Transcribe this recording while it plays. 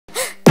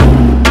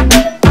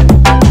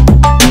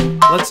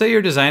say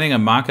you're designing a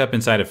mock-up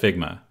inside of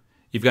Figma.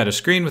 You've got a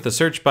screen with a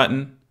search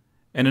button,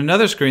 and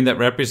another screen that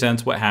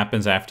represents what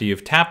happens after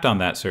you've tapped on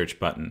that search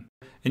button.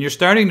 And you're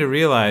starting to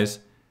realize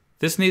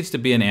this needs to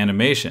be an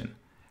animation.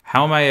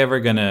 How am I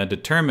ever going to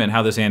determine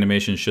how this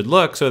animation should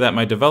look so that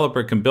my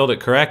developer can build it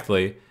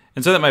correctly,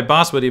 and so that my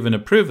boss would even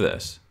approve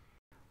this?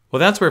 Well,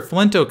 that's where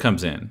Flinto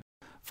comes in.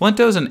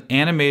 Flinto is an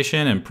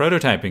animation and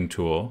prototyping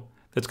tool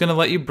that's going to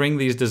let you bring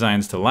these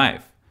designs to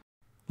life.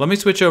 Let me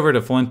switch over to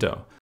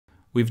Flinto.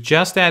 We've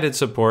just added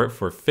support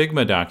for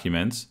Figma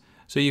documents,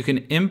 so you can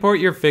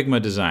import your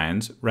Figma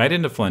designs right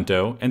into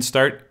Flinto and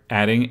start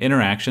adding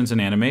interactions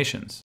and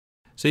animations.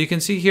 So you can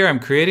see here I'm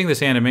creating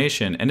this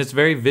animation and it's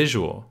very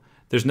visual.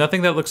 There's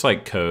nothing that looks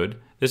like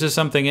code. This is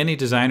something any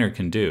designer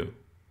can do.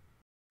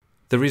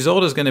 The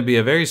result is going to be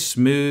a very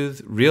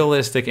smooth,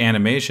 realistic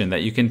animation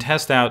that you can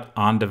test out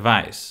on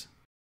device.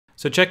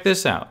 So check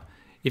this out.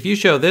 If you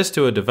show this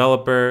to a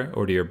developer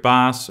or to your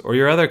boss or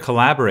your other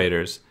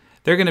collaborators,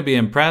 they're going to be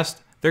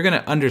impressed. They're going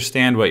to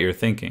understand what you're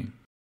thinking.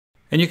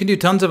 And you can do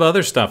tons of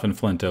other stuff in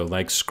Flinto,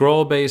 like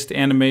scroll-based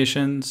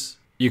animations.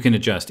 You can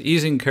adjust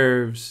easing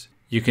curves.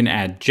 You can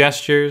add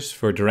gestures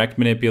for direct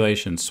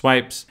manipulation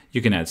swipes.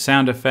 You can add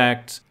sound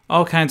effects,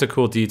 all kinds of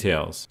cool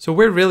details. So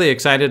we're really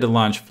excited to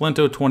launch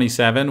Flinto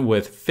 27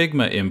 with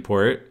Figma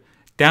import.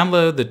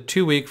 Download the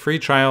 2-week free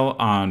trial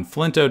on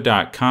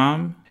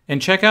flinto.com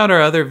and check out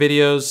our other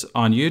videos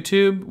on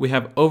YouTube. We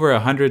have over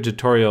 100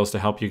 tutorials to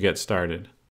help you get started.